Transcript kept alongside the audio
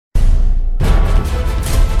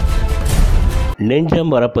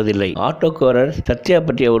நெஞ்சம் மறப்பதில்லை. ஆட்டோக்காரர் சத்யா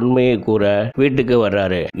பற்றிய உண்மையை கூற வீட்டுக்கு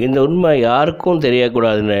வர்றாரு. இந்த உண்மை யாருக்கும்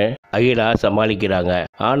தெரியக்கூடாதுன்னு அகிலா சமாளிக்கிறாங்க.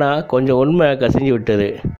 ஆனா கொஞ்சம் உண்மை கசிஞ்சு விட்டது.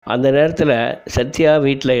 அந்த நேரத்துல சத்யா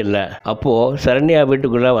வீட்டுல இல்ல. அப்போ சரண்யா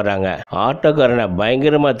வீட்டுக்குள்ள வராங்க. ஆட்டோக்காரனை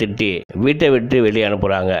பயங்கரமா திட்டி வீட்டை விட்டு வெளியே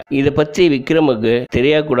அனுப்புறாங்க. இத பத்தி விக்ரமுக்கு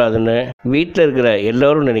தெரியக்கூடாதுன்னு வீட்டுல இருக்கிற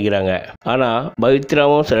எல்லாரும் நினைக்கிறாங்க. ஆனா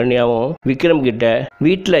பவித்ராவும் சரண்யாவும் விக்ரம் கிட்ட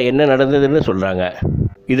வீட்டுல என்ன நடந்ததுன்னு சொல்றாங்க.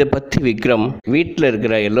 இதை பற்றி விக்ரம் வீட்டில்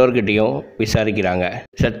இருக்கிற எல்லோர்கிட்டையும் விசாரிக்கிறாங்க.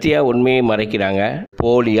 சத்யா உண்மையை மறைக்கிறாங்க,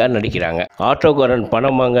 போலியா நடிக்கிறாங்க. ஆட்டோக்காரன்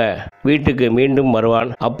பணம் வாங்க வீட்டுக்கு மீண்டும்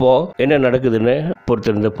வருவான். அப்போ என்ன நடக்குதுன்னு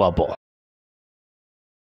பொறுத்திருந்து பார்ப்போம்.